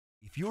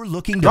If you're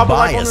looking to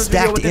buy a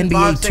stacked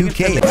NBA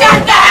 2K... Shut the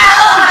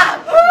hell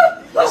up!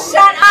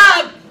 Shut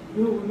up!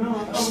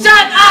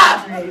 Shut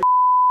up!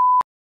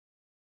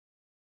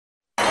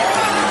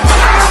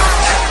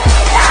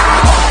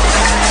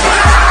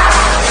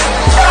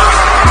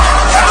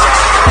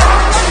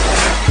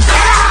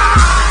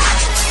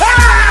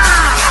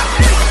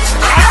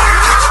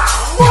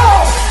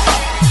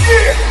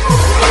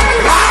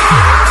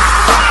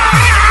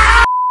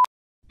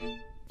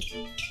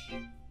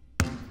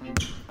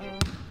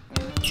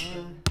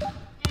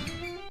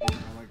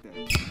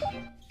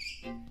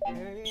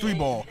 Three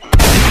ball.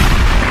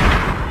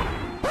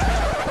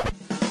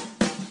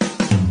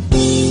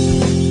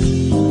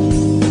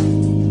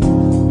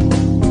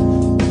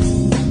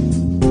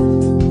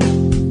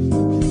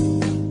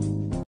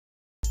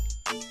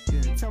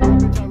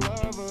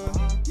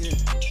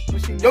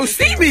 Yo,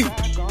 see me!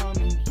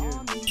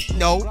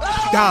 No,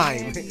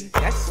 dime.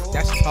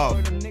 That's tough.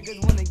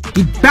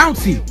 He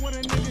bouncy.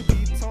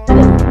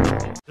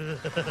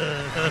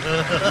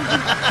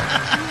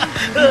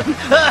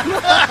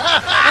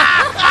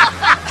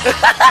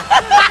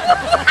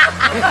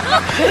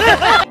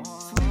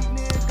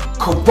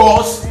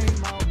 Cross.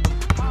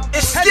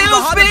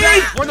 Excuse me.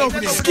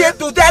 Skip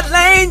through that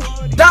lane.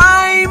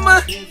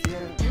 Dime.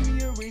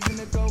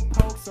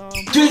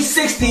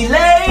 360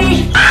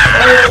 lane.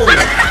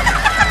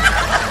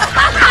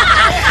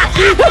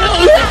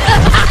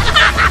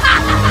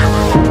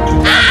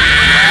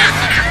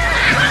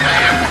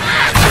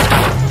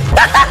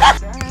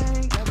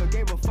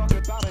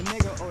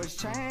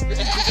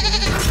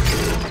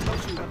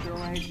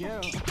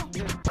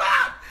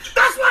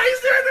 That's why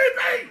he's the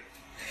MVP.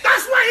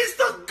 That's why he's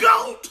the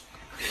GOAT.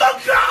 The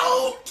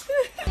GOAT.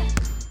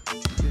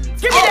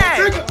 Give me that.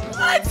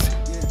 What?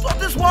 What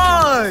this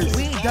was?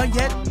 We ain't done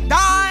yet.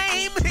 Dime.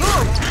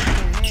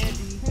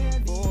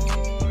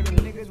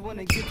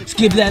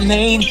 Skip that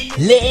lane.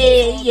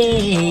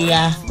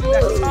 Yeah.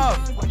 That's tough.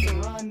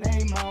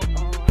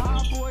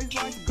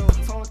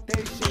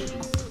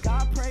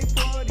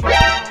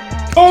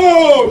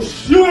 Oh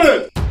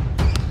shit!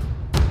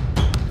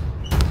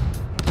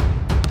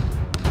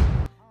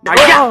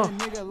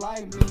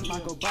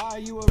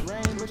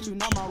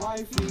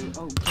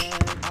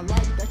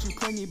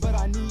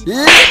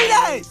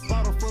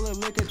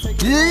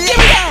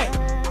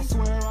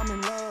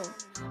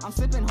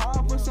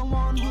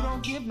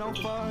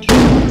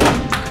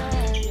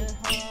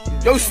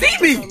 Yo, see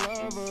me!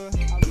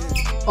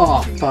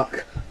 Oh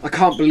fuck! I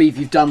can't believe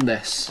you've done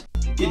this.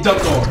 Get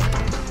dunked on.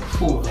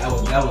 Ooh, that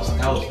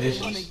was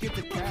vicious. Give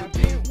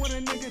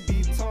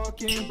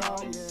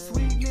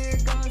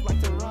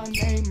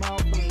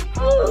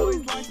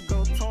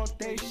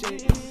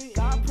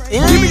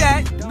me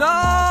that!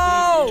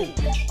 No!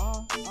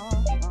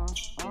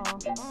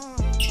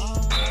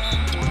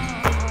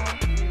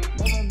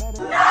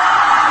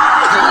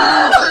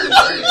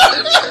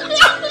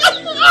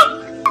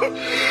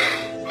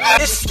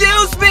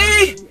 Excuse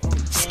me!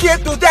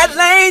 Skip through that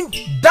lane!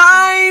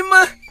 Dime!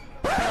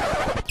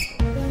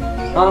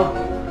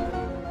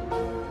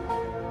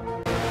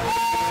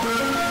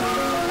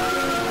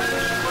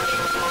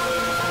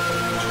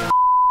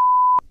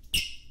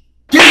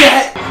 Give me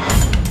that!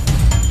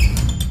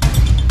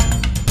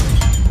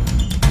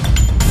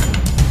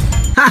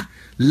 Ha!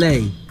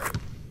 Lay.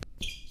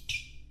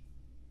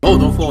 Oh,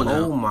 don't fall now.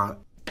 Oh my.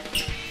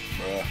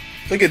 Bruh.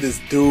 Look at this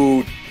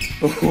dude.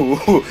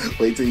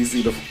 Wait till you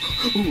see the.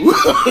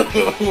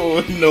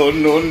 No.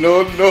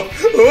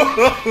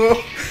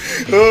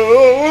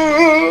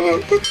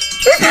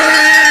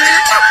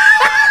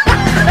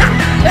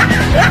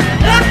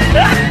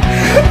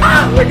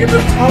 Look at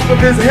the top of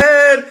his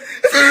head.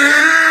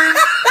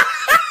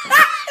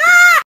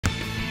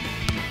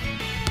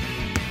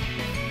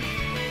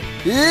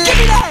 Give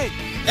me that!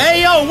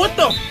 Hey yo, what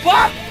the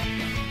fuck?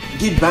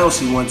 Get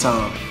bouncy one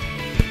time.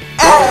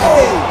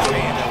 Hey!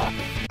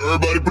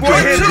 Everybody put your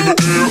hands in the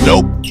air.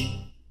 Nope.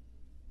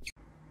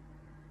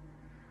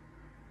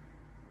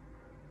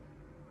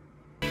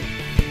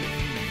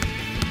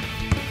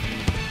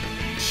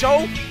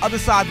 Show other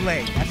side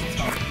lane. That's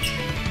tough.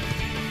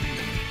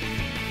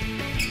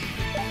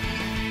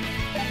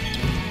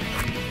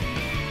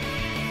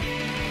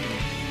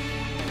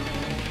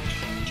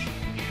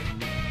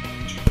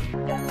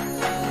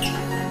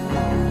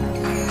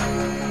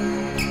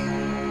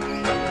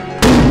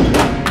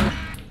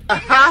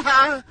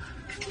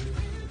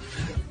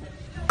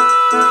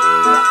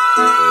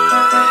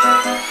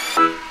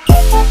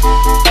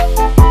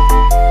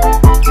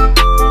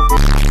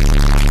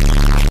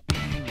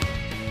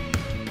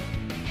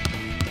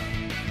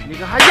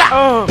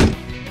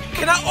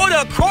 Can I order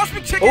a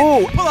crossman chicken?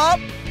 Oh. Pull up.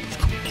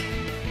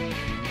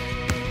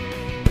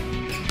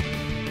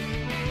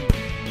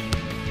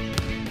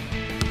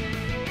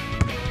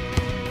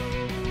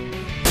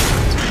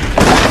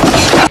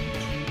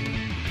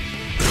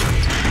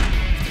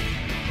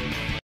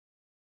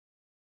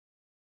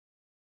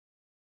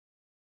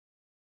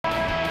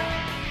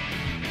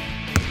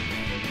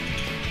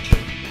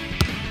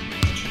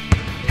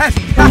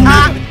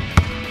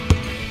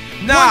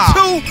 Nah.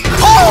 1, 2.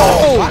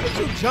 Oh! Why did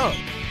you jump?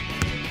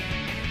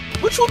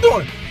 What you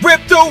doing? Rip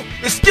through.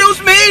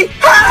 Excuse me.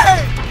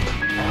 Hey!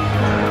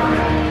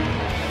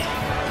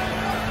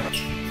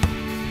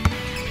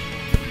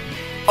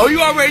 Oh, you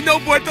already know,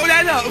 boy. Throw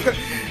that up.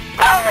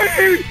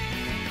 Hey!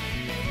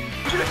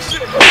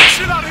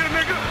 Shit out here,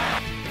 nigga.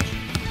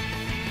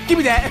 Give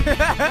me that.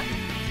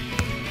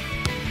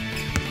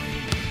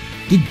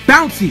 Get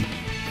bouncy.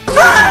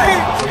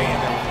 Hey!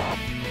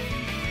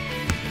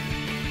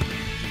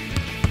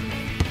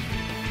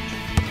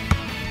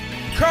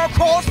 Curl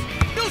cross.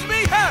 Excuse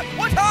me. Hey,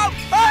 one time.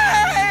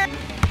 Hey!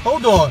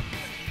 Hold on.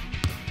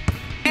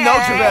 No,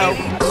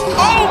 JaVale.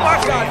 Oh my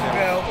God,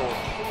 JaVale.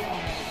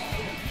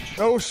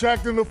 No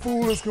Shaqtin' the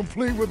Fool is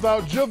complete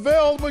without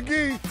JaVale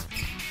McGee.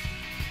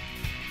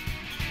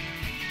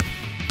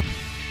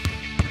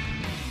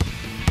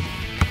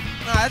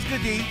 Nah, that's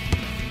good, D.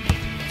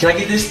 Can I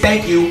get this?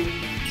 Thank you.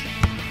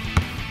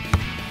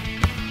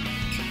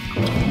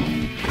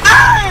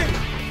 Hey!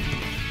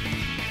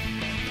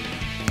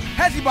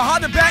 Has he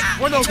behind the back?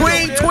 One of those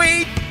tween.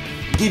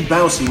 Get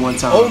bouncy one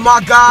time. Oh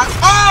my God.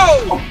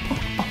 Oh!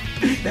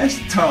 That's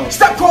tough.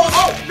 Step cross.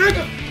 Oh,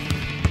 nigga.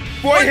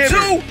 Boy, 1,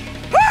 2.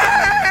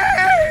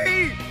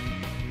 Hey!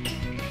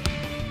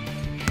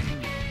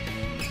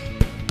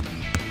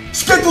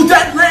 Skip through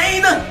that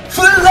lane.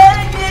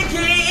 Fillet,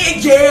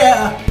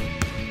 yeah.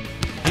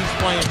 He's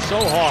playing so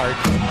hard.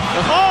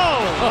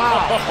 Oh,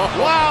 wow.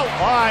 Wow.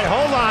 All right,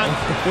 hold on.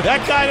 That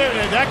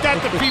got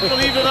the people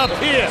even up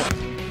here.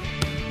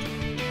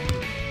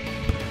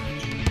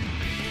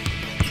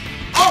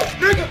 Oh,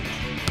 nigga.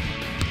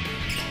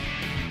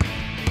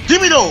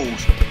 Give me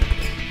those.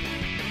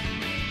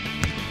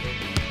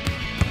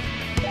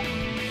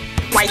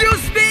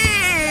 Excuse me.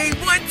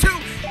 1, 2.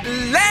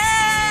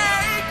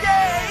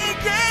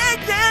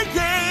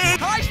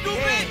 Hi,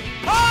 stupid.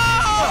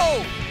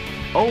 Oh!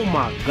 Oh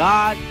my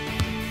God.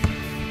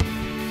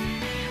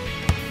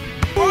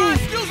 Oh,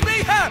 excuse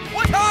me. Huh?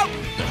 What time?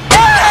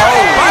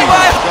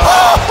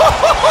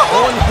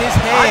 On his I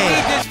head.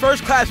 need this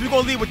first class. We're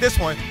going to leave with this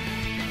one.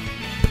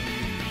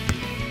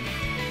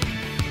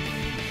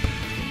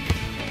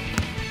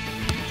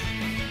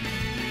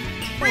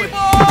 Free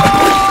ball!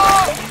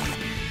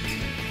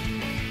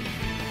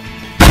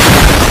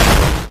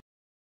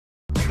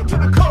 To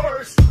the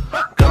chorus.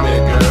 Come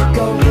here,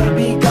 girl.